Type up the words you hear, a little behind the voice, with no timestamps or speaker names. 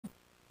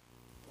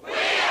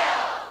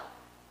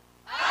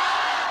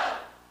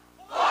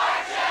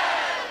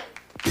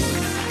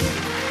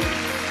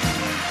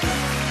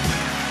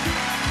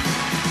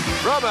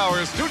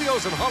our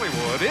studios in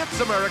Hollywood, it's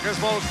America's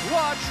most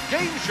watched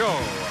game show.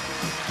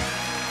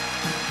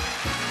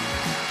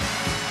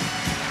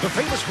 The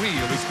famous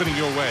wheel is spinning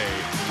your way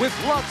with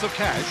lots of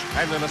cash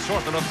and an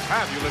assortment of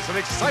fabulous and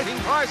exciting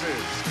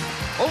prizes.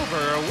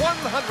 Over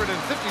 $155,000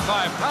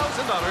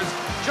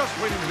 just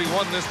waiting to be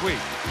won this week.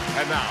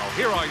 And now,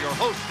 here are your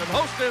host and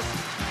hostess,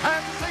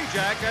 Pat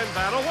Sajak and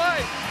Vanna.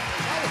 Thank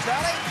you,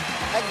 Charlie.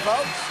 Thank you,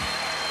 folks.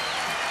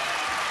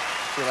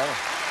 See you later.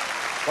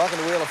 Welcome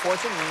to Wheel of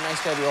Fortune.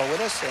 Nice to have you all with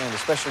us, and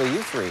especially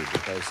you three,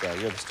 because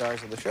you're the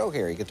stars of the show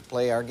here. You get to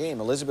play our game.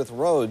 Elizabeth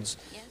Rhodes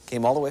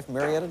came all the way from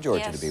Marietta,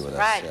 Georgia to be with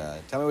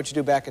us. Tell me what you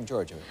do back in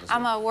Georgia. Elizabeth.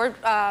 I'm a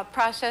word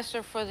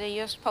processor for the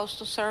U.S.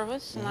 Postal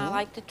Service, and I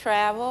like to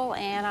travel,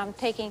 and I'm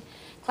taking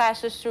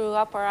classes through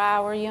Upper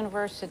Iowa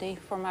University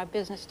for my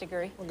business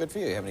degree. Well, good for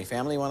you. You have any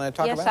family you want to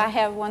talk about? Yes, I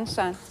have one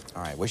son.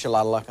 All right. Wish you a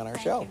lot of luck on our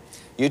show.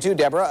 You too,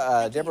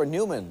 Deborah. Deborah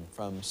Newman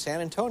from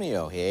San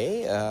Antonio.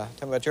 Hey, tell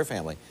me about your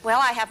family. Well,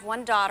 I have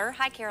one daughter.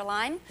 Hi,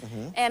 Caroline.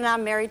 And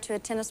I'm married to a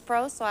tennis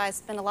pro, so I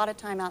spend a lot of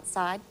time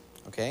outside.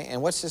 Okay.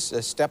 And what's this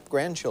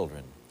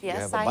step-grandchildren? Yes,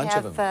 you have a bunch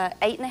of them.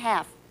 8 and a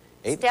half.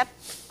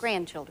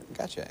 Step-grandchildren.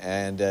 Gotcha.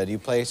 And do you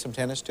play some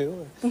tennis,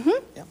 too? Yeah. All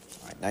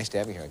right. Nice to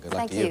have you here. Good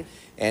luck to you. Thank you.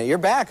 And you're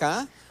back,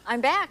 huh?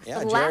 I'm back. Yeah,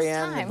 the last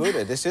Jerry-Ann time.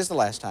 Buddha. This is the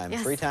last time.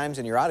 Yes. 3 times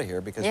and you're out of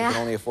here because we can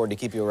only afford to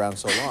keep you around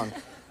so long.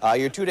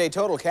 Your 2-day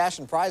total cash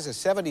and prize is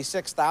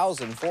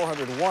 $76,401.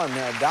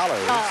 Incredible.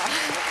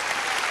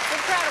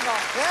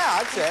 Yeah,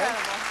 I'd say.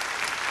 Incredible.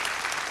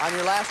 On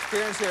your last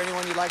appearance here,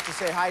 anyone you'd like to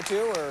say hi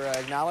to or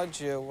acknowledge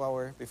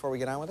before we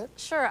get on with it?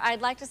 Sure.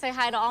 I'd like to say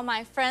hi to all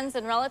my friends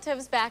and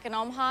relatives back in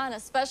Omaha, and a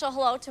special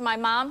hello to my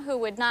mom, who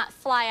would not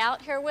fly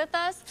out here with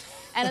us,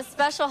 and a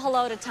special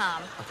hello to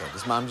Tom. Okay.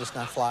 Does Mom just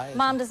not fly?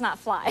 Mom does not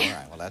fly. All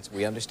right. Well,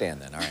 we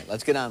understand then. All right.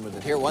 Let's get on with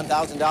it. Here,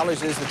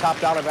 $1,000 is the top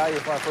dollar value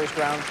for our first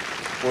round.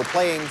 We're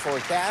playing for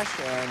cash,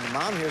 and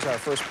Mom, here's our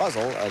first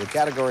puzzle. The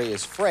category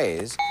is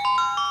phrase.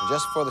 And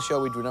just before the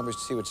show, we drew numbers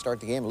to see what start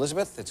the game.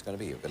 Elizabeth, it's going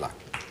to be you. Good luck.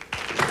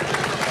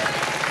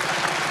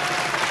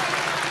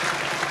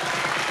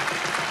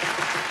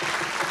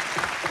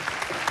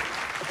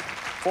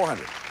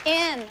 $400.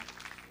 In.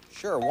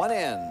 Sure, 1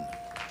 in.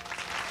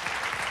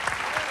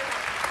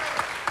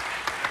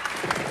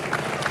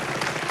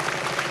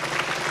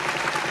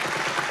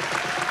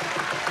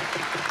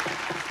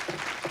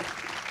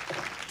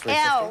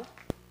 L.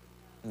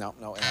 No,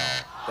 no L.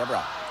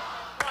 Deborah.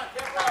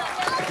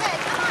 Okay,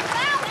 come on,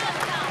 Val.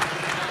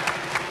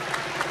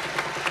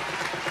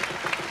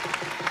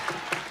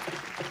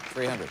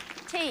 300.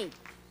 T.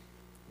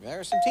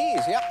 There's some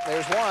T's. Yep,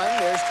 there's 1,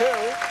 there's 2,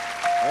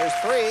 there's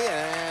 3,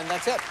 and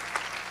that's it.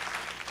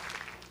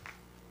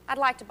 I'd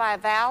like to buy a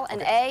vowel,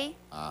 an A.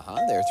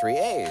 There are 3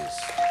 A's.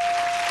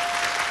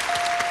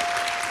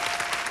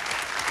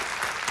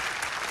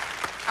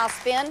 I'll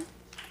spin.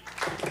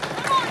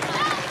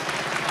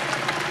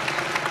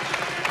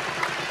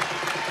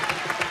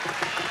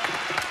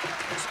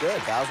 That's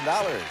good,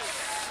 $1,000.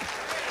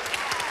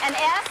 An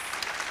S.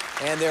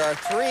 And there are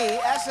 3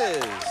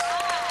 S's.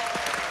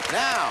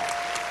 Now,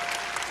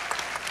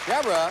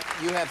 Deborah,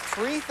 you have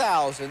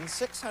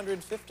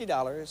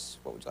 $3,650.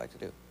 What would you like to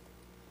do?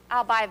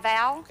 I'll buy a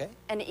vowel. Okay.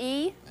 An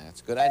E.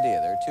 That's a good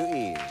idea. There are 2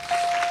 E's.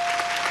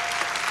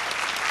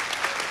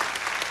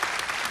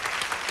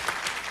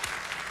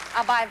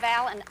 I'll buy a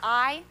vowel, an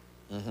I.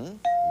 1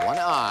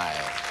 I.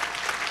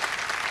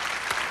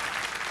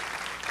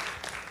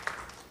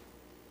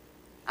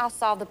 I'll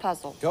solve the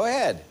puzzle. Go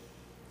ahead.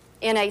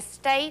 In a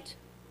state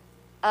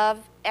of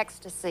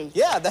ecstasy.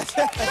 Yeah, that's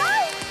it.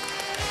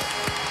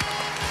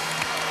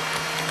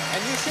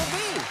 And you should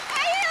be.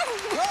 I am.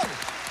 Good.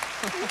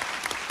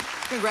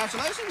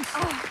 Congratulations.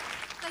 Oh,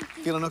 thank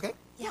you. Feeling okay?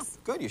 Yes.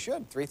 Good, you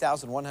should.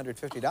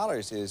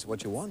 $3,150 is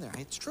what you won there.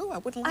 It's true, I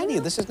wouldn't lie to you.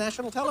 This is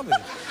national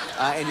television.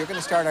 And you're going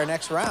to start our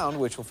next round,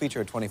 which will feature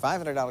a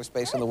 $2,500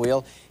 space on the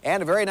wheel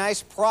and a very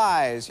nice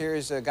prize.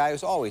 Here's a guy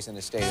who's always in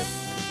a state of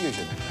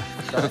confusion.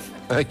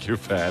 Thank you,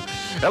 Pat.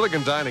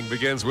 Elegant dining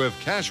begins with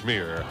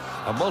cashmere,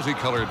 a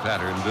multicolored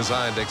pattern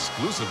designed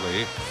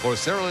exclusively for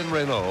Cerilyn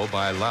Renault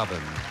by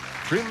Lavin.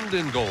 Trimmed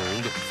in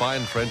gold,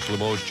 fine French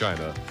Limoges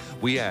china.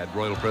 We add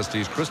Royal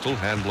Prestige crystal,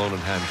 hand-blown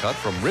and hand-cut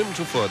from rim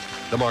to foot,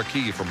 the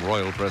marquee from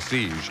Royal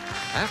Prestige.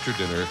 After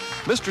dinner,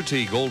 Mr.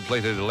 T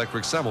gold-plated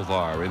electric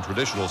samovar in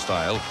traditional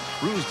style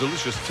brews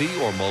delicious tea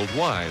or mulled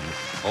wine.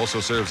 Also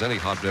serves any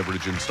hot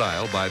beverage in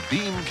style by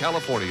Beam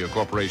California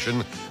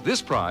Corporation.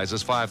 This prize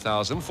is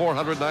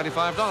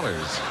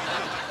 $5,495.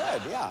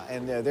 Good, yeah.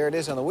 And there it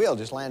is on the wheel.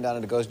 Just land on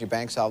it, it goes in your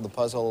bank, solve the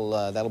puzzle.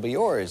 That'll be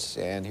yours.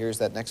 And here's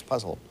that next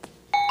puzzle.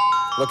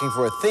 Looking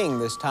for a thing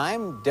this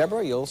time.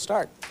 Deborah, you'll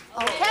start.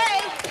 Okay.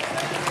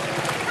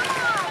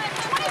 Come on,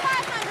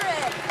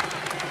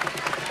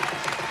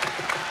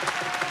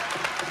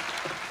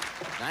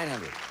 2,500.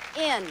 900.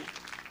 In.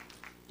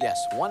 Yes,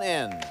 1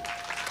 N.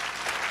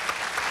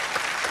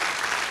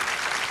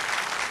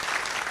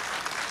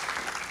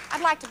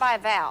 I'd like to buy a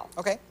vowel.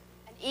 Okay.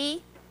 An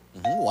E.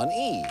 1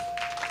 E.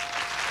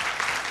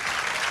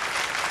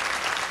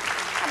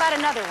 How about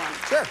another one?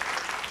 Sure.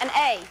 An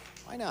A.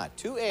 Why not?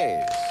 2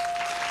 A's.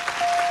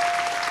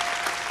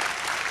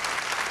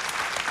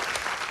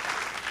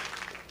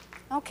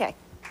 Okay.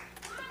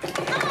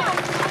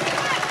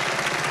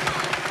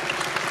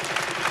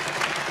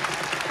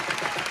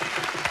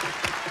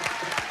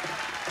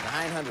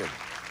 900.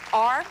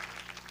 R.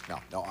 No,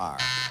 no R.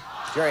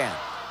 Jerry Ann.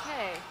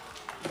 Okay.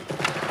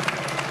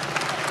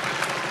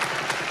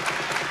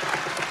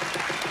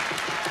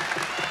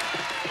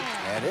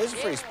 That is a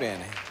free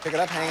spin. Pick it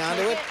up, hang on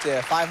to it.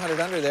 500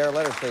 under there. A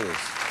letter, please.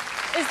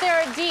 Is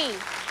there a D?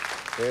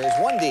 There's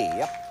 1 D.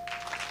 Yep.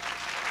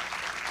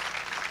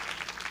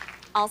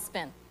 I'll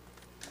spin.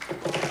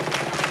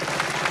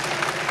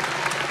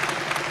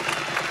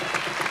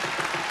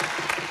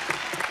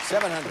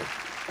 700.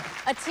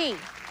 A T.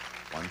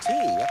 1 T.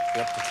 Yep.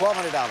 You're up to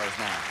 $1,200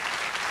 now.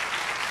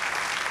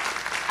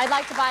 I'd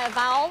like to buy a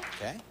vowel,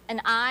 Okay.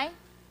 an I.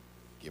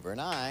 Give her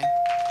an I.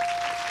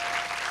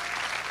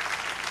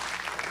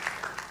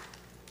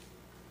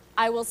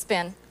 I will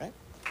spin. Okay.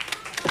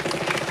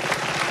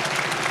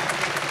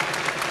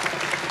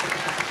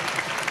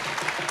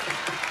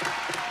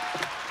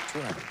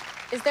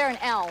 $200. Is there an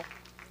L?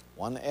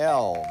 1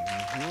 L.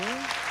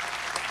 Mm-hmm.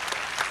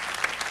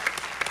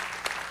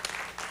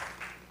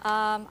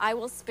 I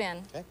will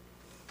spin. Okay.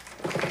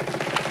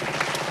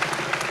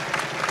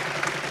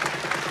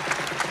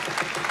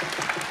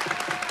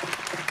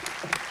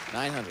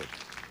 $900.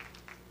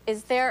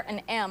 Is there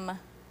an M? No,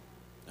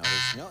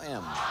 there's no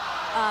M.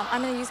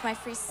 I'm going to use my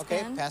free Okay,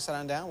 spin. pass it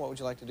on down. What would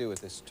you like to do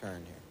with this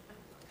turn here?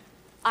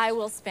 I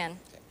will spin.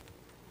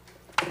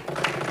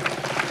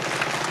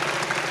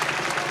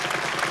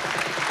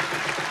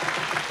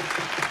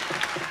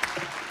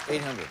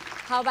 800.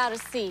 How about a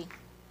C?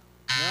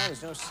 No,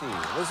 there's no C.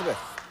 Elizabeth.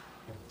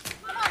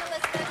 Come on,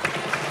 Elizabeth.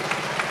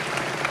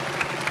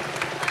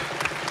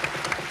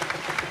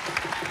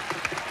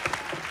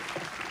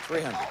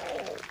 300.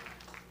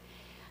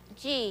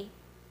 G.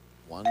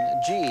 1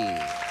 G.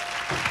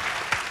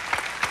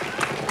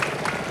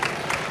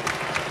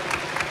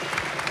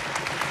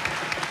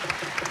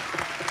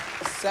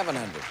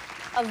 $700.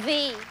 A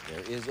V.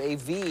 There is a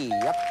V.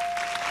 Yep.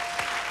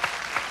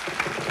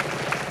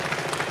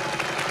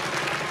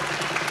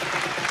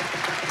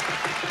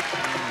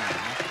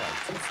 Not quite.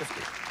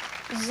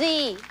 250.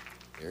 Z.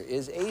 There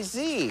is a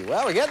Z.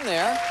 Well, we're getting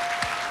there.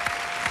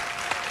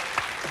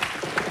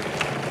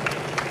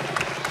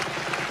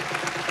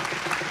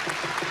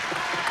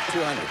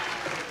 $200.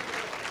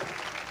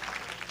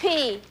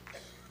 P.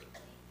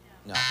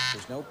 No,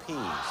 there's no P.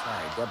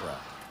 Sorry, Deborah.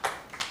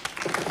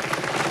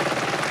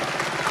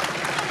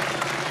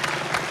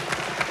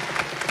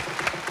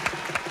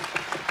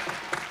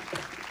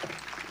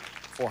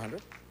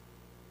 $400.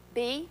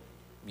 B.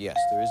 Yes,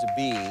 there is a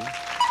B.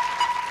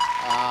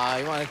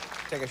 You want to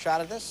take a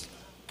shot at this?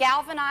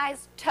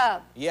 Galvanized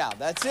tub. Yeah,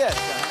 that's it.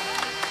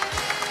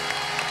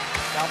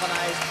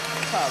 Galvanized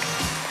tub.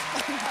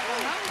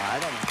 I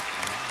don't know.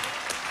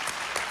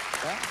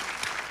 Well,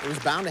 it was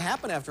bound to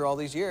happen after all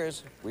these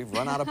years. We've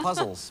run out of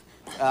puzzles.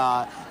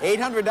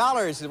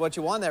 $800 is what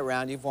you won that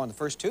round. You've won the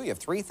first 2. You have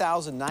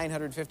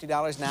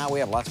 $3,950 now. We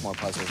have lots more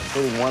puzzles,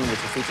 including one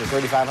which will feature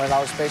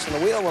 $3,500 space on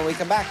the wheel when we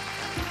come back.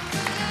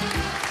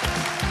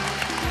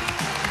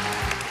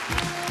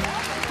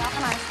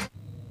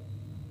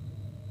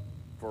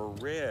 For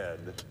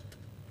red,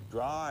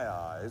 dry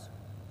eyes,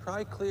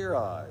 try clear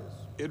eyes.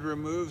 It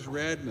removes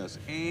redness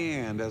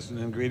and as an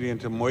ingredient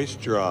to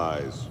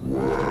moisturize.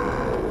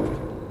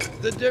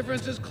 The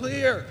difference is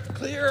clear.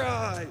 Clear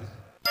eyes.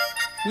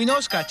 We know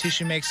Scott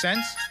tissue makes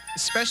sense,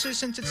 especially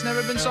since it's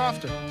never been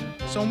softer.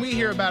 So when we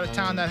hear about a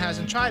town that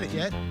hasn't tried it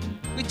yet,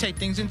 we take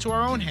things into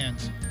our own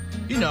hands.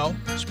 You know,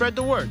 spread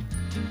the word.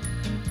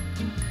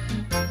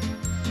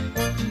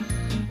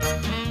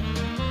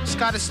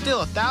 Scott is still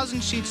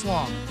 1,000 sheets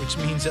long, which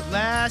means it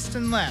lasts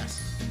and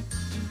lasts.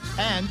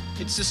 And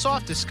it's the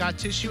softest Scott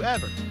tissue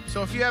ever.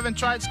 So if you haven't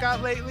tried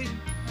Scott lately,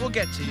 we'll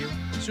get to you.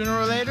 Sooner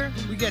or later,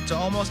 we get to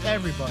almost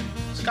everybody.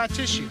 Scott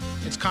tissue.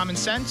 It's common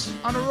sense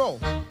on a roll.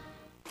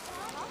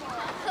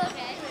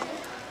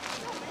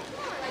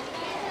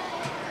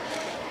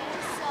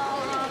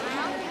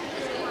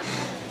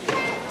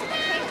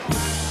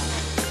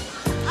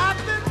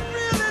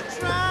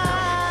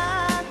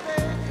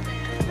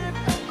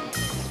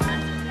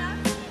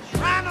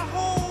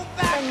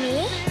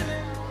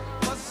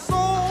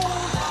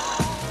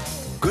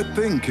 Good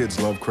thing kids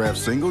love Kraft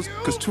singles,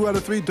 because 2 out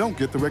of 3 don't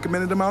get the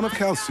recommended amount of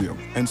calcium.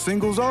 And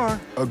singles are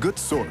a good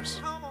source.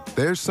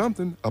 There's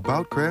something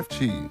about Kraft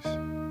cheese.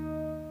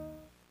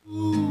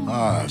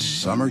 Ah,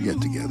 summer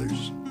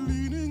get-togethers.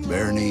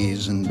 Bare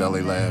knees and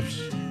belly laughs.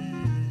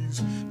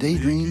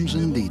 Daydreams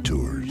and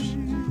detours.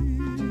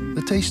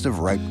 The taste of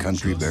ripe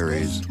country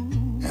berries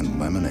and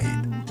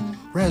lemonade.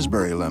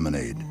 Raspberry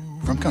lemonade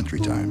from Country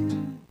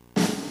Time.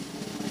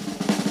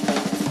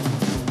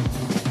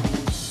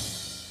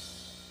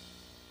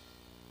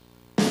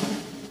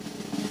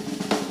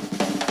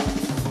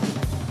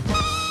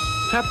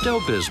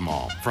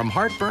 Pepto-Bismol, from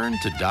heartburn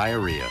to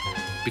diarrhea,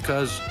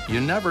 because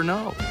you never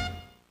know.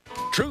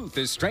 Truth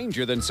is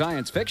stranger than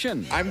science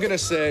fiction. I'm gonna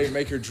say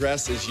make her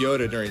dress as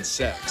Yoda during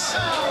sex.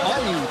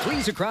 All you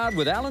Three's a Crowd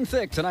with Alan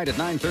Thicke tonight at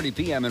 9:30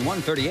 p.m. and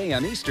 1:30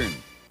 a.m. Eastern.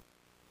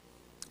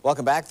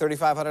 Welcome back.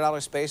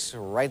 $3,500 space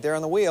right there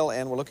on the wheel,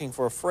 and we're looking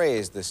for a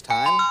phrase this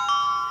time.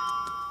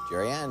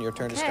 Jerry Ann, your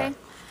turn to start.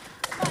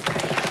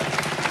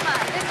 Come on,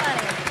 big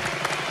money.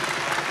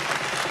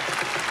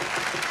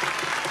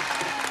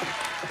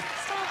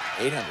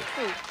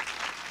 800.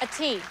 A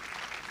T.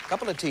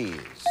 Couple of T's.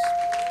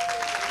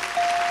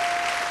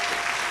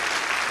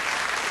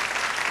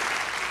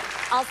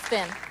 I'll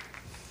spin.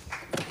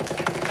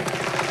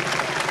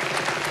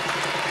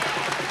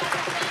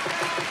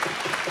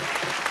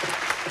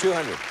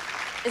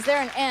 $200. Is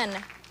there an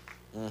N?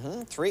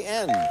 Mm-hmm. 3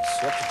 N's.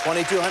 You're up to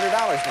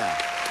 $2,200 now.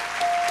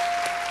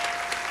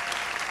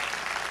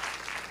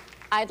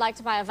 I'd like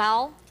to buy a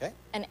vowel. Okay.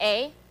 An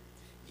A.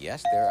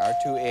 Yes, there are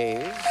 2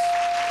 A's.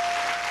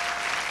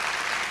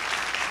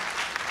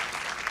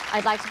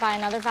 I'd like to buy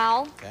another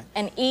vowel. Okay.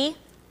 An E.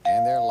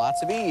 And there are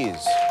lots of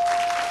E's.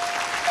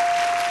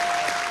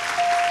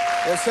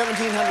 There's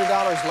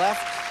 $1,700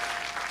 left.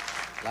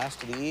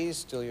 Last of the E's,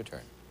 still your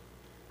turn.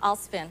 I'll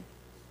spin.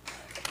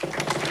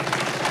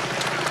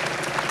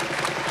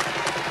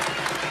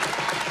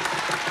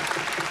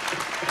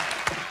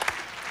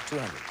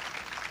 $200.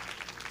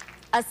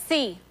 A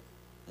C.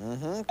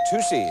 Mm-hmm.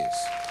 2 C's.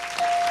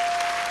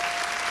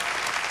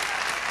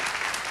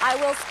 I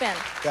will spin.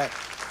 Okay.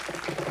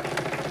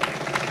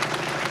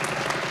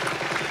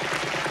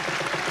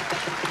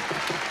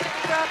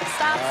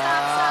 Stop.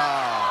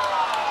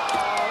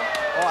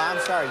 Oh, I'm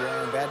sorry. You're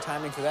having bad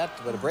timing for that.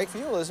 But a break for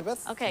you,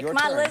 Elizabeth. Okay, your come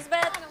on, turn.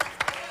 Elizabeth.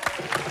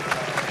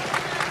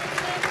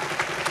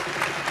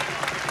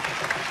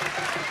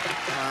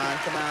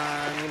 Come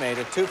on. You made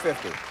it.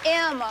 $250.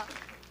 M.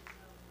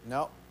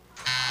 No.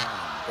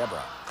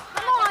 Deborah.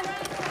 Come on.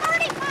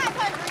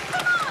 3,500.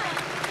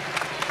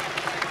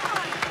 Come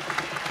on.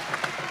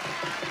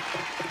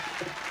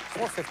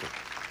 $450.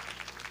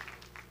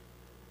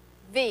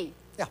 V.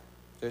 Yeah,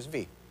 there's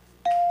V.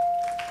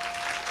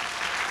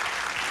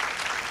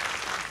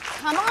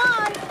 Come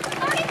on.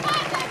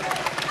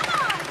 3,500. Come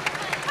on.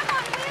 Come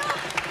on,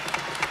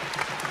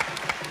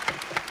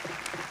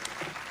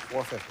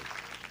 Will.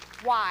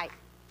 $450. Y.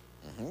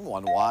 Mm-hmm.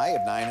 1 Y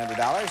of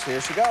 $900.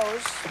 Here she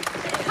goes.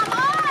 Come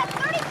on.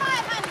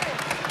 3,500.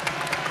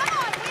 Come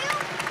on, Will.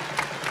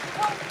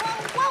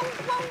 Whoa.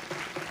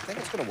 I think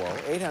it's going to whoa.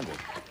 800.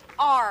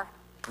 R.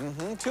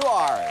 Mm-hmm. 2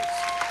 R's.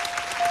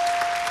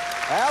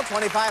 Well,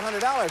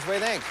 $2,500. What do you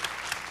think?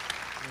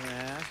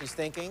 Yeah, she's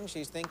thinking.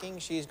 She's going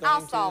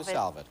I'll to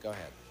solve it. Go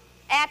ahead.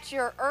 At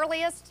your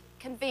earliest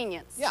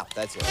convenience. Yeah,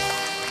 that's it.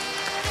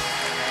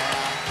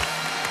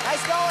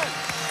 Nice going.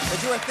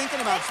 But you were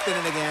thinking about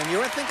spinning again. You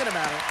were thinking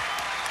about it.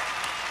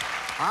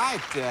 All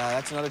right,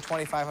 that's another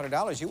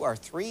 $2,500. You are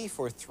 3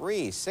 for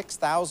 3.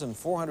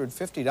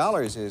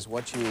 $6,450 is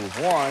what you've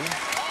won.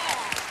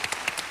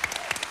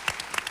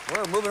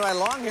 We're moving right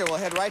along here. We'll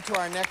head right to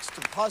our next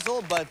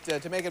puzzle, but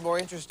to make it more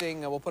interesting,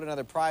 we'll put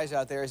another prize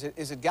out there.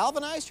 Is it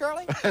galvanized,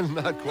 Charlie?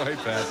 Not quite,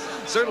 Pat.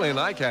 Certainly an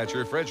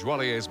eye-catcher, Fred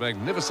Joillier's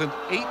magnificent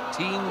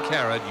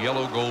 18-karat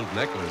yellow gold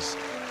necklace,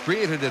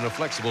 created in a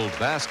flexible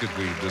basket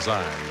weave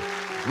design.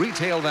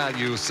 Retail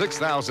value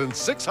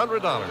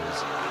 $6,600.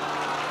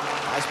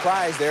 Nice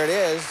prize. There it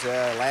is.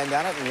 Land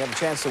on it, and you have a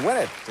chance to win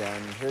it.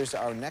 And here's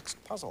our next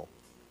puzzle.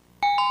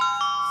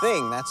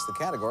 Thing, that's the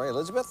category.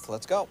 Elizabeth,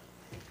 let's go.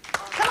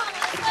 Come on,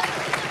 Elizabeth.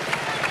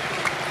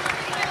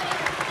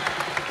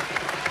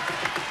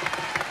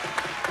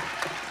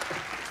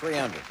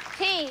 $300.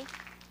 T.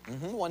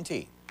 Mm-hmm. 1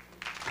 T.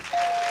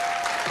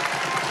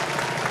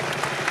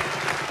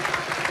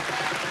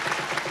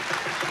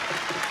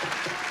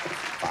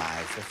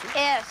 $550.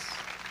 S.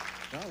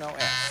 No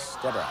S.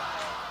 Deborah.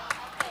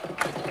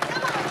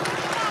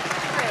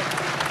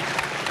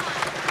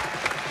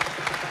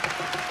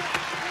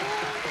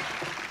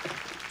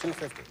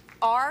 $250.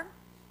 R.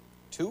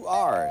 2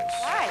 R's.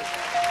 Right.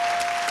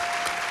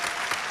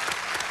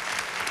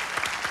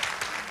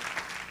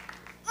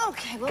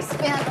 Okay, we'll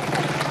spin.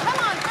 Come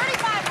on,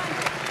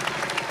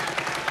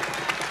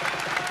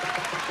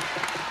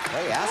 3,500.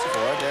 Well, you asked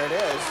for it. There it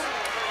is.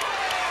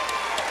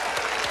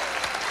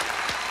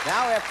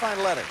 Now we have to find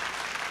a letter.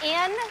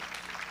 N.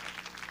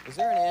 Is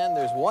there an N?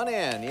 There's 1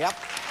 N. Yep.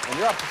 And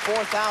you're up to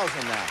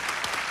 4,000 now.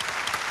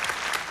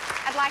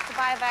 I'd like to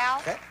buy a vowel.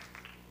 Okay.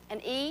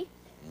 An E.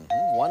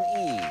 Mm-hmm. 1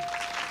 E.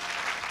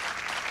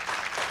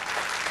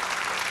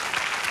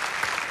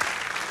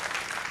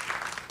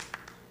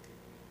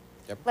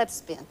 Yep. Let's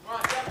spin. Go.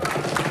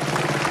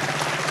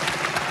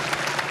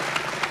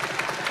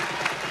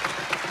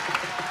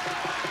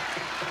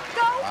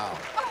 Wow.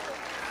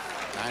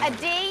 A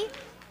D.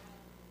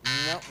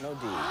 No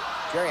D.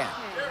 Jerry Ann.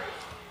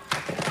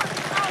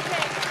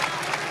 Okay.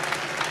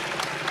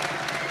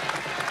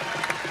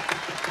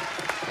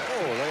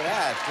 Oh, look at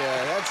that.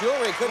 That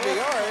jewelry could be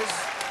yours.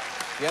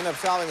 You end up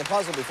solving the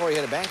puzzle before you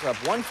hit a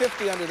bankrupt.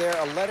 $150 under there.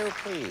 A letter,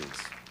 please.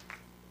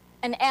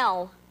 An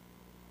L.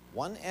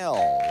 1 L.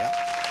 Yep.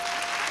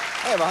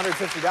 I have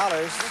 $150.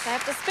 Guess I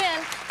have to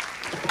spin.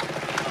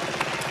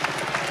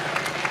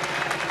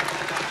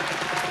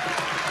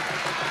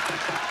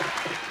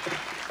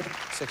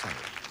 $600.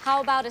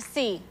 How about a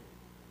C?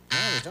 No,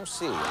 there's no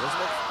C.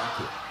 Elizabeth, thank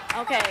you.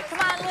 Okay, come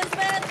on,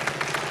 Elizabeth.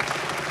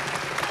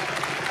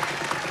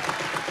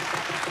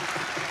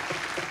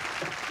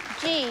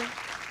 G.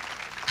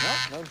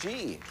 No, no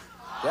G.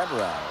 Deborah,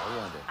 what do you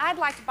want to do? I'd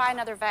like to buy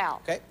another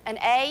vowel. Okay. An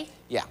A.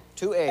 Yeah,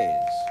 2 A's.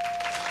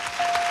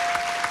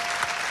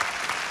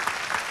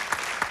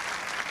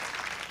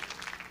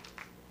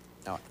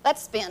 Now,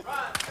 Let's spin.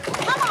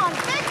 Come on,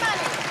 big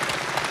money.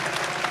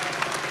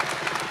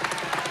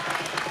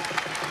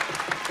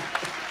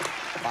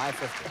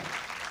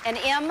 $550. An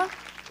M.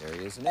 There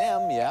is an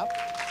M, yep.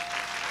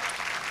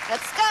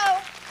 Let's go.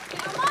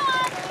 Come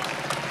on.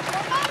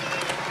 More money.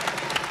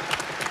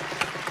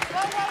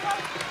 Whoa, whoa,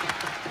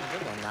 whoa.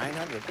 Good one,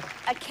 900.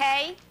 A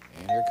K.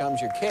 And here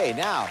comes your K.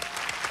 Now,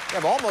 you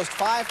have almost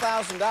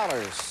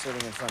 $5,000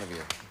 sitting in front of you.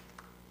 What do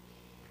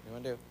you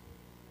want to do?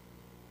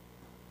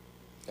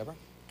 Deborah?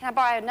 Can I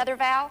borrow another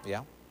vowel?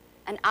 Yeah.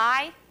 An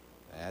I.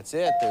 That's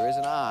it. There is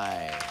an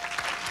I.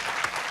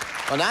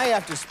 Well, now you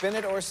have to spin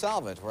it or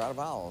solve it. We're out of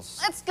vowels.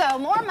 Let's go.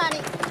 More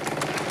money.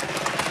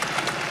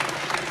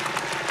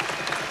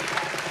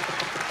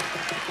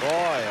 Boy,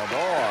 oh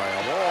boy,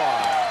 oh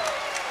boy.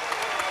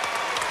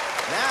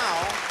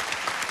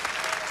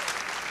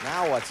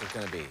 Now what's it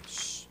going to be?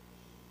 Shh.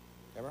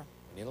 Deborah,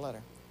 we need a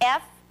letter.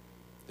 F.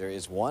 There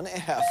is one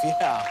F,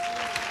 yeah.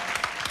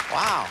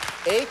 Wow,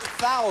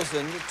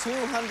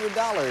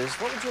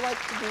 $8,200. What would you like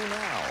to do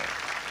now?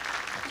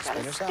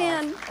 Gotta yourself.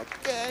 spin.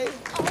 Okay.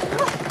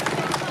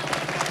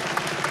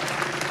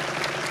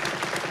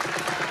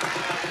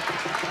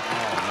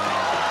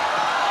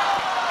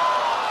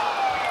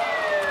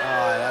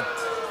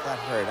 That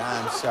hurt.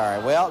 I'm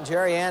sorry. Well,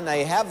 Jerry Ann, now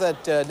you have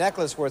that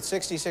necklace worth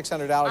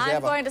 $6,600.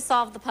 I'm going to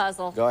solve the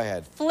puzzle. Go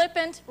ahead.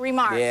 Flippant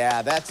remark.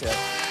 Yeah, that's it.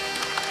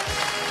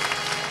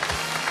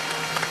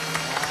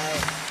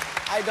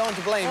 I don't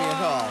blame you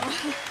at all.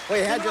 Well,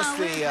 you had just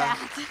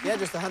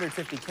the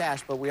 $150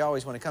 cash, but we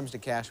always, when it comes to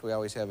cash, we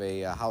always have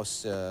a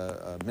house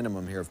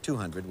minimum here of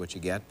 $200, which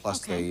you get, plus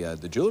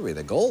the jewelry,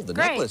 the gold, the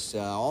necklace,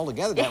 all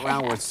together. That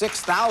round worth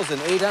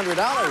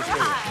 $6,800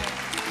 here.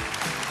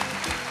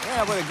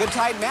 Yeah, with a good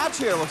tight match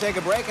here. We'll take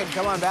a break and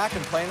come on back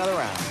and play another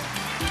round.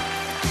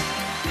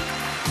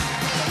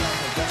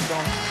 Just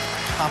don't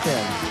hop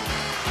in.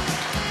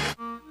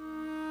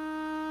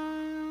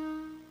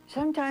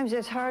 Sometimes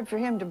it's hard for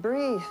him to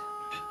breathe.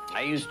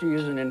 I used to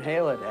use an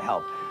inhaler to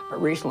help,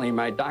 but recently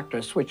my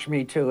doctor switched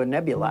me to a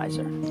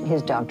nebulizer.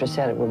 His doctor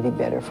said it would be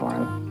better for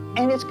him.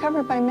 And it's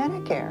covered by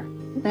Medicare.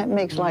 That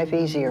makes life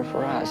easier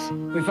for us.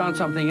 We found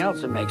something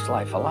else that makes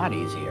life a lot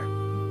easier.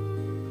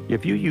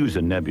 If you use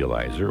a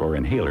nebulizer or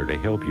inhaler to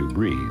help you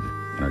breathe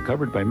and are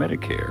covered by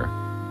Medicare,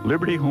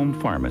 Liberty Home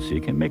Pharmacy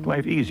can make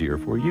life easier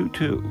for you,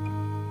 too.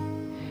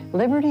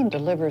 Liberty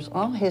delivers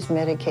all his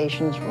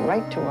medications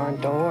right to our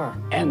door.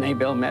 And they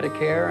bill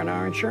Medicare and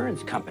our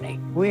insurance company.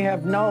 We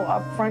have no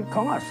upfront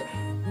costs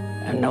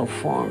and no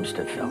forms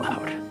to fill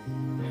out.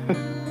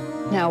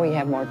 Now we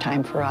have more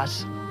time for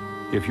us.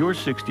 If you're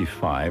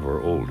 65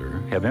 or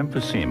older, have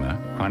emphysema,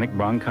 chronic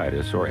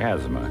bronchitis, or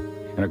asthma,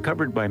 and are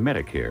covered by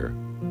Medicare,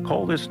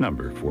 call this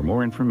number for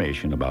more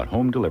information about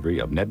home delivery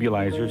of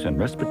nebulizers and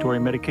respiratory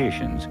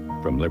medications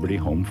from Liberty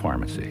Home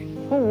Pharmacy.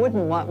 Who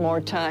wouldn't want more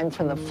time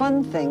for the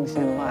fun things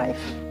in life?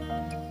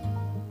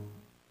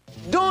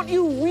 Don't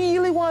you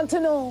really want to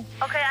know?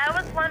 Okay, I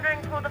was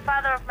wondering who the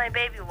father of my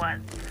baby was.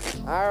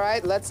 All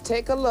right, let's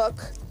take a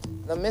look.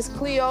 The Miss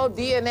Cleo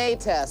DNA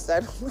test.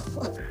 I don't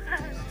know.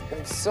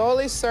 I'm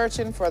solely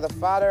searching for the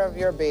father of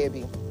your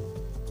baby.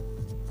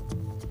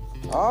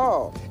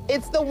 Oh,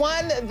 it's the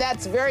one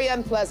that's very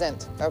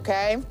unpleasant,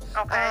 okay?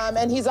 Okay.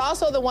 And he's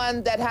also the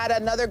one that had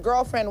another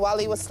girlfriend while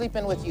he was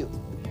sleeping with you.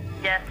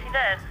 Yes, he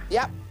did.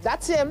 Yep,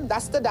 that's him.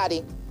 That's the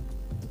daddy.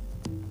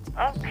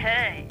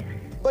 Okay.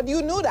 But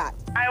you knew that.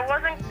 I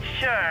wasn't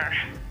sure.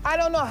 I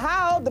don't know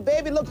how. The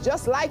baby looked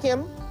just like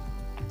him.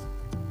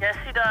 Yes,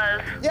 he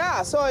does.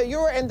 Yeah, so you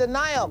were in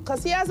denial,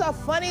 because he has a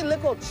funny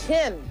little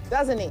chin,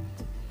 doesn't he?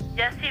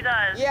 Yes, he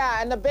does.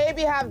 Yeah, and the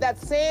baby have that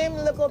same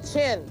little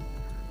chin.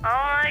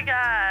 Oh, my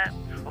God.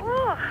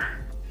 Ooh.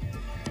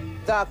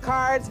 The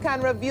cards can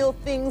reveal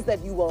things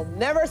that you will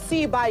never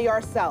see by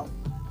yourself.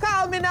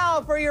 Call me now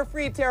for your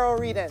free tarot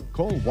reading.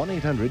 Call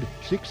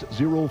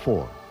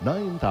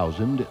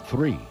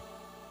 1-800-604-9003.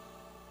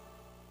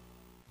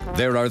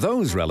 There are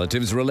those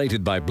relatives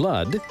related by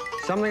blood.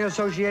 Something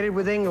associated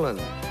with England.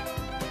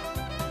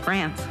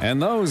 France.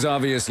 And those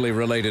obviously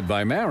related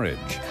by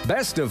marriage.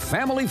 Best of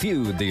Family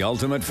Feud, the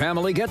ultimate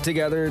family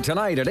get-together,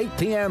 tonight at 8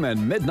 p.m.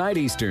 and midnight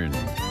Eastern.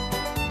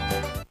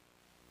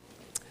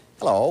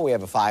 Hello, we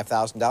have a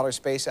 $5,000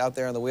 space out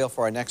there on the wheel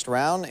for our next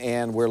round,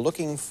 and we're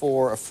looking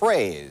for a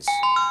phrase.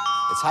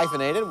 It's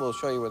hyphenated. We'll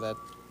show you where that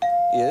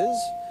is,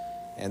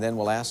 and then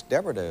we'll ask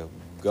Deborah to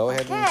go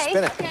ahead and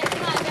spin it. Okay,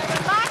 come on, Deborah.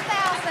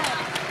 5,000.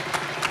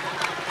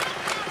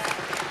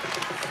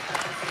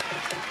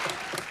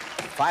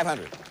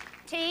 500.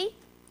 T?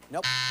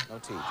 Nope, no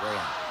T. Jerry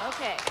Ann.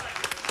 Okay.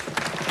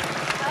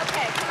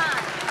 Okay, come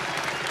on.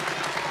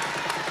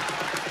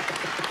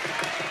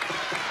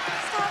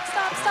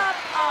 Stop.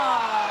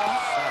 Oh.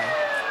 Sorry.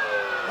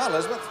 Come on,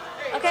 Elizabeth.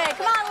 Okay,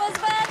 come on,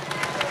 Elizabeth.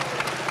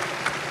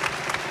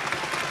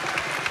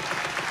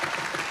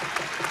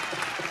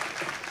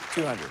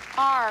 $200.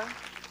 R.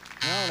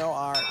 No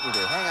R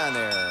either. Hang on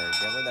there,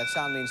 Deborah. That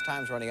sound means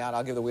time's running out.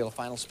 I'll give the wheel a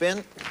final spin.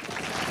 And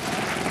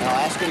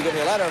I'll ask you to give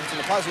me a letter. If it's in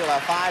the puzzle, you'll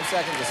have 5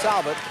 seconds to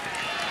solve it.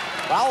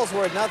 Vowels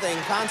worth nothing.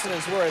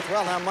 Consonants worth,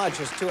 well, not much.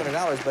 Just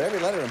 $200. But every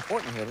letter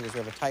important here because we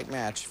have a tight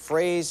match.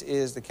 Phrase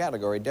is the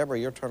category. Deborah,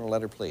 your turn. A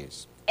letter,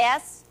 please.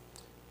 S?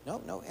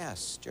 Nope, no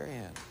S. Jerry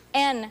Ann.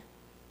 N.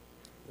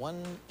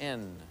 1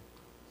 N.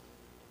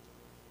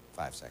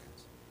 5 seconds.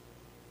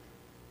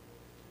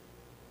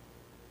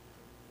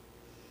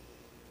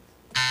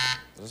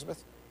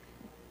 Elizabeth?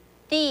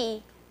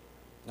 D.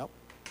 Nope.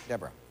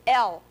 Deborah?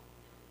 L.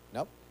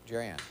 Nope.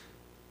 Jerry Ann.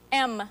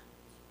 M.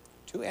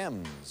 2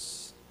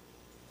 M's.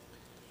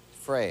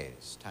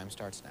 Phrase. Time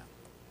starts now.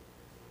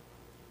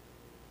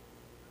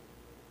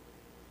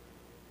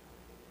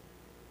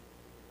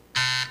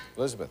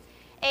 Elizabeth?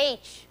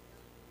 H.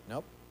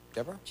 Nope.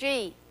 Deborah?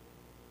 G.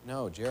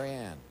 No. Jerry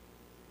Ann.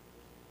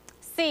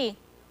 C.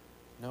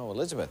 No.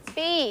 Elizabeth?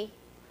 B.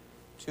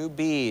 2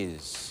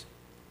 B's.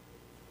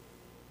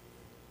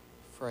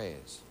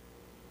 Phrase.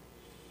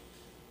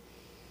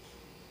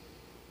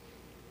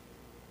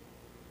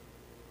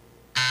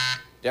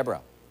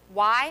 Deborah?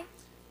 Y.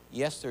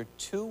 Yes, there are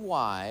 2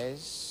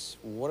 Y's.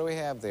 What do we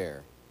have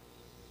there?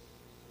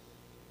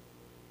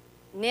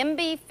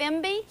 Nimby,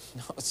 Fimby?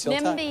 No, still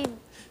time. Nimby.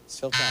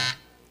 Still time.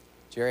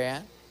 Jerry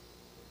Ann?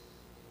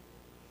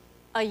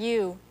 A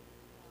U.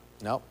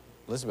 Nope.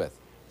 Elizabeth?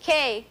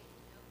 K.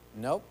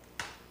 Nope.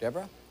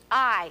 Deborah?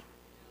 I.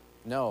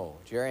 No.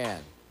 Jerry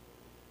Ann?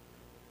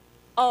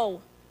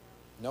 O.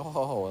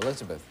 No.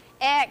 Elizabeth?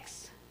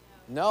 X.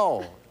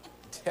 No.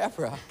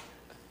 Deborah?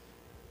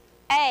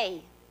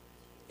 A.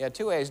 Yeah,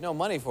 2 A's, no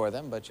money for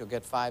them, but you'll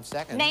get 5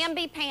 seconds.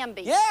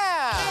 Namby-pamby.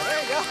 Yeah!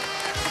 There you go.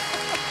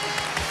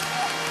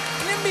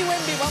 Nimby,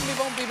 wimby, bumby,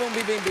 bumpy,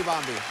 boomby, bimby,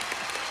 bomby.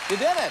 You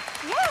did it.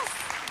 Yes.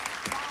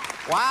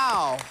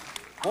 Wow.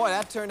 Boy,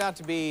 that turned out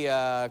to be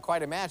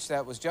quite a match.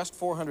 That was just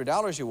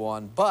 $400 you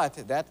won, but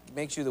that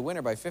makes you the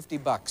winner by 50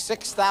 bucks.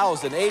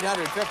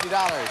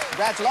 $6,850.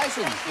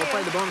 Congratulations. We'll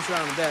play the bonus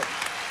round in a bit.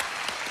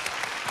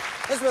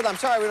 Elizabeth, I'm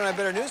sorry we don't have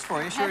better news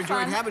for you. Sure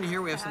enjoyed having you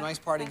here. We have some nice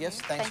party gifts.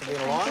 Thanks for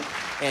being along.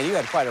 And you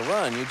had quite a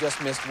run. You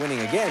just missed winning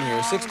again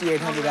here.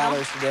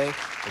 $6,800 today.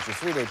 But your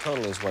 3-day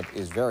total is what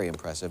is very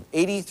impressive.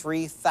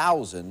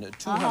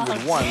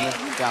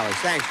 $83,201.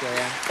 Thanks,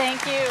 Joanne.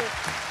 Thank you.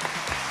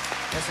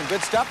 There's some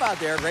good stuff out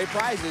there. Great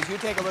prizes. You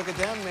take a look at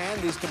them and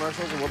these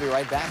commercials, and we'll be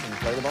right back and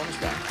play the bonus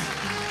round.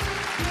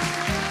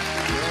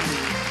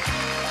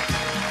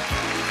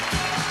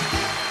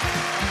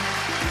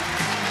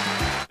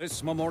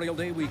 This Memorial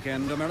Day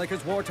weekend,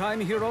 America's wartime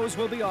heroes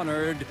will be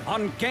honored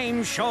on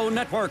Game Show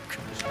Network.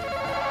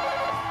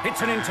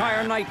 It's an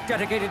entire night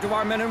dedicated to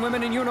our men and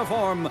women in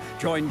uniform.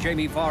 Join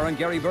Jamie Farr and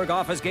Gary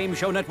Berghoff as Game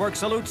Show Network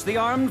salutes the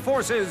armed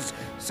forces.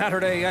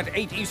 Saturday at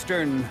 8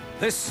 Eastern.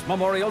 This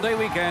Memorial Day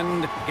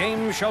weekend,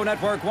 Game Show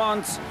Network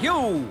wants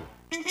you.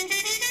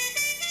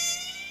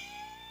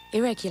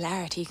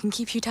 Irregularity can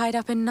keep you tied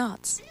up in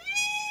knots.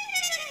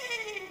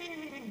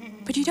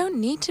 But you don't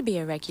need to be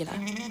irregular.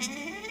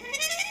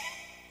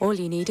 All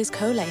you need is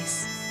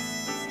Colace.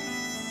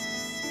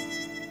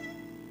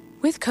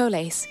 With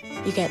Colace,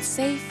 you get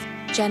safe,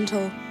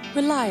 gentle,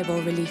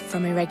 reliable relief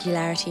from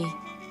irregularity,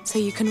 so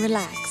you can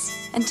relax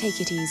and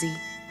take it easy.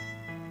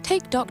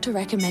 Take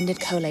doctor-recommended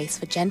Colace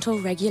for gentle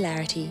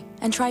regularity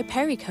and try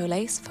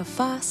Peri-Colace for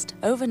fast,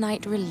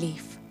 overnight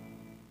relief.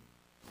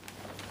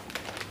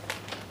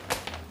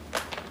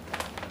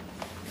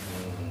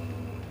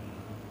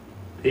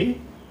 Pete?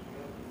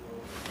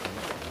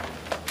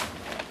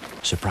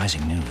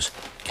 Surprising news.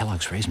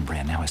 Kellogg's Raisin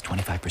Bran now has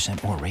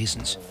 25% more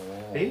raisins.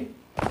 Pete?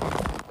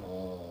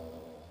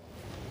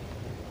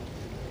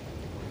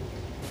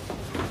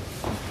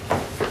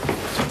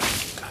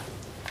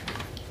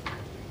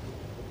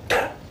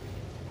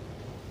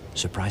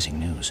 Surprising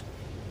news.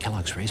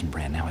 Kellogg's Raisin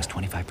Bran now has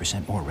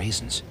 25% more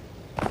raisins.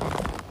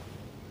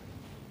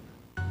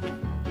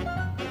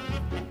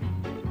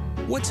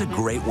 What's a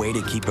great way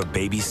to keep a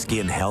baby's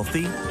skin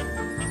healthy?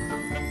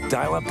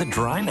 Dial up the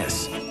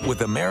dryness with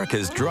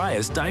America's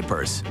driest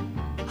diapers,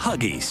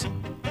 Huggies.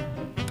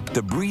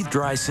 The Breathe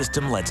Dry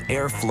system lets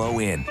air flow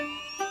in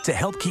to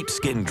help keep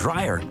skin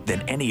drier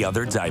than any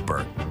other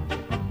diaper.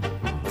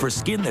 For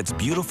skin that's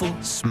beautiful,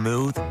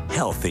 smooth,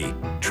 healthy,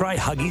 try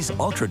Huggies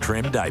Ultra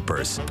Trim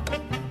diapers.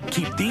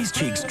 Keep these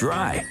cheeks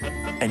dry,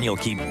 and you'll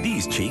keep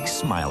these cheeks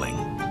smiling.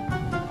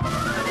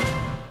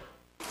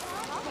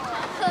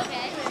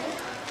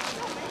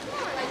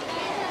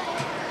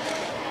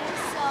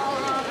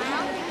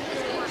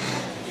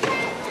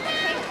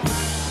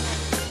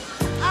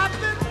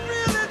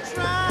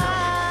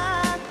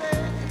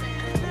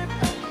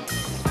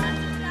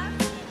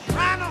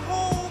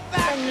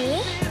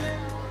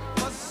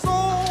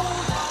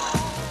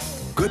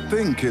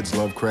 thing kids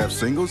love Kraft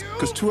singles,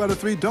 because 2 out of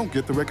 3 don't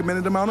get the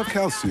recommended amount of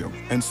calcium.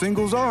 And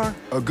singles are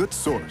a good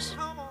source.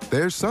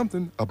 There's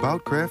something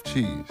about Kraft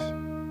cheese.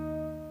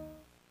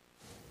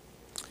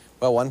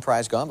 Well, one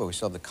prize gone, but we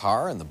still have the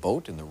car and the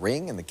boat and the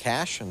ring and the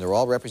cash, and they're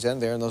all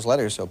represented there in those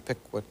letters, so pick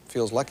what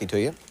feels lucky to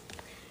you.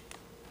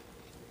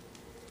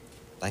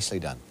 Nicely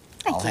done.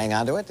 I'll hang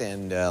on to it,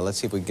 and let's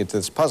see if we can get to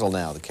this puzzle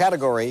now. The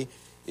category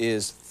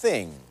is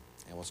thing,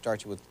 and we'll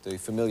start you with the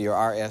familiar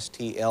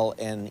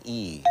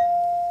R-S-T-L-N-E.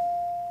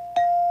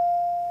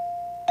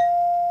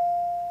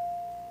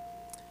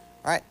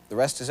 All right, the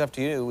rest is up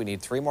to you. We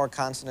need 3 more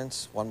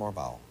consonants, 1 more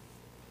vowel.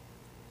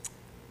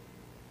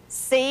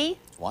 C.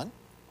 1.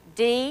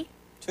 D.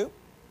 2.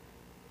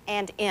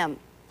 And M.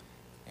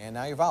 And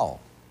now your vowel.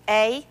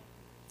 A.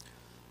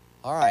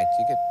 All right,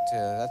 you get,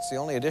 that's the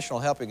only additional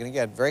help you're going to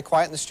get. Very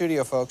quiet in the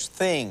studio, folks.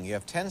 Thing. You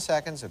have 10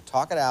 seconds to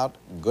talk it out.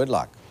 Good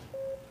luck.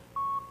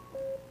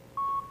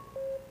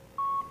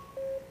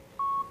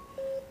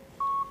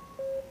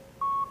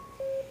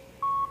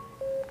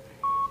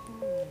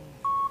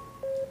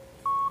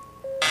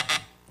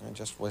 It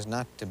just was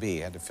not to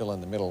be. I had to fill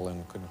in the middle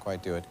and couldn't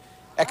quite do it.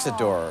 Exit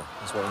door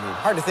is what we need.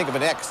 Hard to think of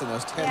an X in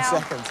those 10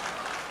 seconds.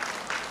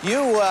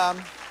 You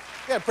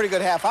got a pretty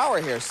good half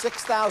hour here.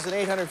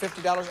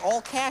 $6,850,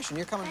 all cash, and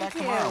you're coming back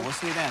tomorrow. We'll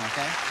see you then,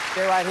 okay?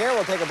 Stay right here.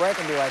 We'll take a break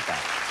and be right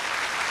back.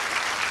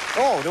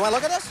 Oh, do I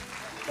look at this?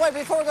 Wait,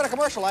 before we go to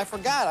commercial, I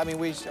forgot. I mean,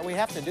 we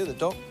have to do this.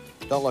 Don't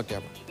look,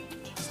 Deborah.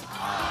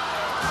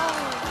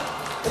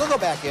 It'll go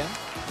back in.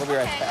 We'll be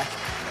right back.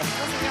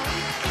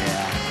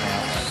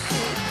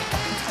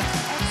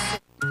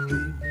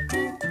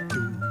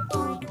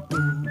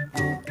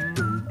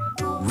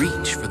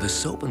 Reach for the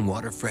soap and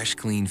water fresh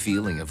clean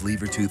feeling of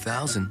Lever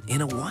 2000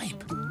 in a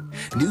wipe.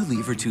 New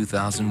Lever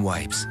 2000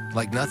 wipes,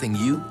 like nothing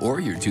you or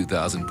your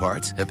 2000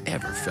 parts have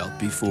ever felt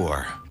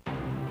before.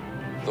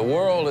 The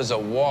world is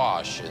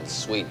awash in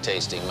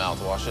sweet-tasting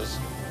mouthwashes.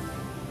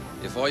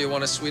 If all you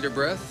want is sweeter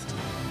breath,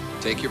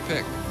 take your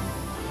pick.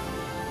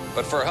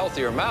 But for a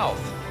healthier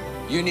mouth,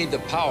 you need the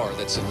power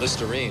that's in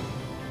Listerine.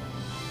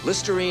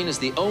 Listerine is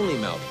the only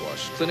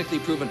mouthwash clinically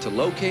proven to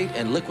locate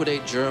and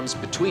liquidate germs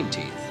between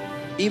teeth,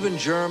 even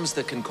germs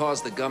that can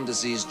cause the gum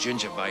disease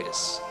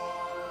gingivitis.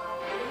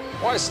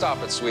 Why stop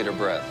at sweeter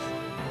breath?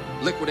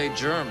 Liquidate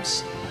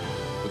germs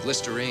with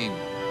Listerine.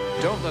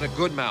 Don't let a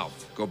good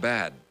mouth go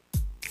bad.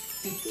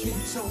 It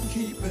keeps on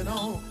keeping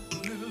on.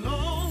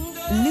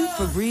 New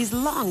Febreze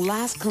Long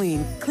Last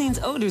Clean cleans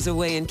odors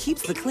away and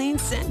keeps the clean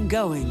scent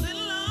going.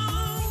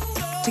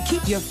 To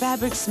keep your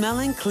fabric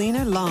smelling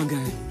cleaner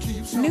longer.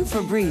 New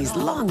Febreze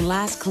Long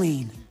Last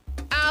Clean.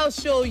 I'll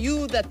show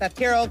you that the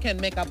Carol can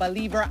make a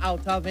believer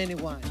out of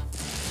anyone.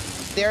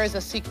 There is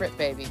a secret,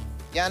 baby.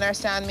 You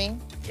understand me?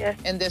 Yes.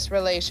 In this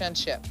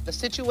relationship. The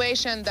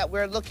situation that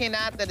we're looking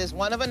at that is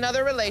one of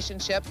another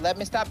relationship. Let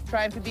me stop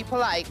trying to be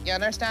polite. You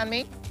understand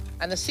me?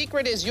 And the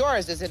secret is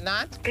yours, is it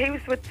not? He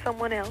was with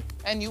someone else.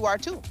 And you are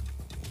too.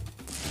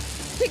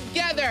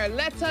 Together,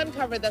 let's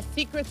uncover the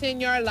secrets in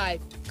your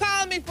life.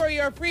 Call me for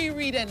your free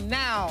reading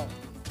now.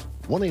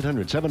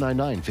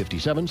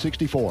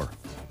 1-800-799-5764.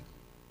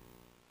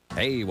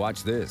 Hey,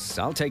 watch this.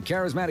 I'll take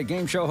charismatic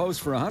game show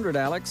host for 100,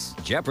 Alex.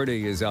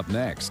 Jeopardy is up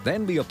next.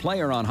 Then be a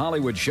player on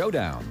Hollywood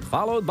Showdown,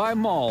 followed by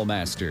Mall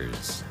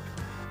Masters.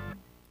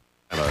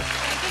 Thank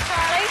you,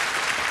 Charlie.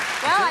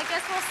 Well, I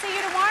guess we'll see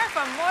you tomorrow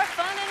for more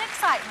fun and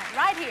excitement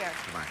right here.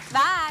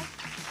 Bye.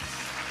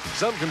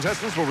 Some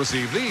contestants will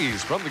receive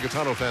these from the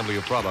Gitano family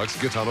of products: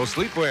 Gitano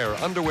sleepwear,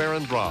 underwear,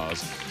 and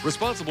bras.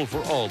 Responsible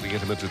for all the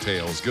intimate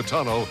details.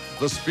 Gitano,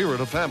 the spirit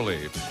of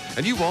family.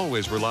 And you've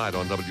always relied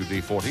on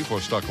WD-40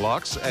 for stuck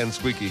locks and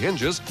squeaky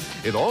hinges.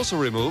 It also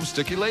removes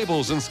sticky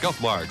labels and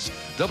scuff marks.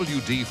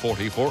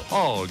 WD-40 for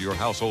all your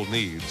household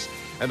needs.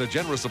 And a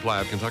generous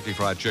supply of Kentucky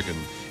Fried Chicken.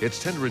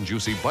 It's tender and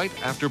juicy bite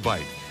after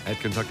bite. At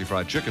Kentucky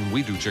Fried Chicken,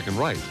 we do chicken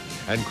right.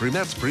 And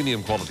Cremette's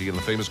premium quality in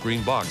the famous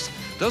green box.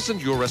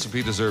 Doesn't your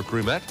recipe deserve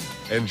Cremette?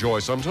 Enjoy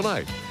some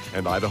tonight.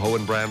 And Idaho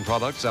and brand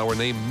products, our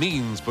name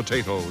means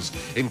potatoes,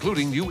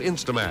 including new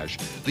Instamash,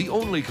 the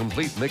only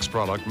complete mix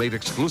product made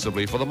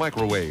exclusively for the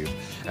microwave.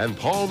 And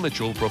Paul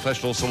Mitchell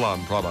Professional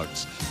Salon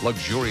Products,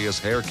 luxurious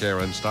hair care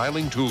and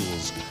styling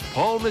tools.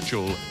 Paul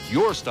Mitchell,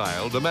 your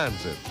style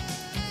demands it.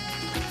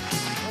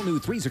 New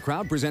Three's a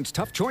Crowd presents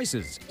Tough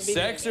Choices.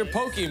 Sex or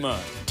Pokemon?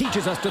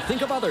 Teaches us to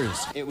think of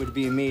others. It would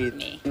be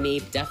me. Me,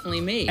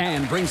 definitely me.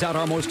 And brings out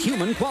our most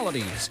human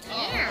qualities.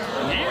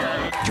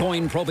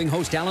 Join probing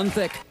host Alan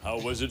Thicke. How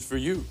was it for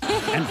you?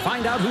 And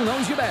find out who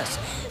knows you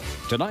best.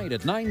 Tonight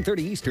at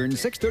 9:30 Eastern,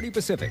 6:30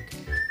 Pacific.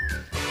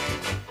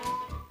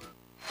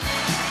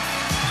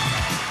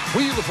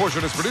 Wheel of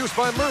Fortune is produced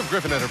by Merv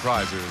Griffin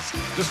Enterprises.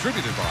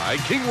 Distributed by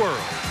King World.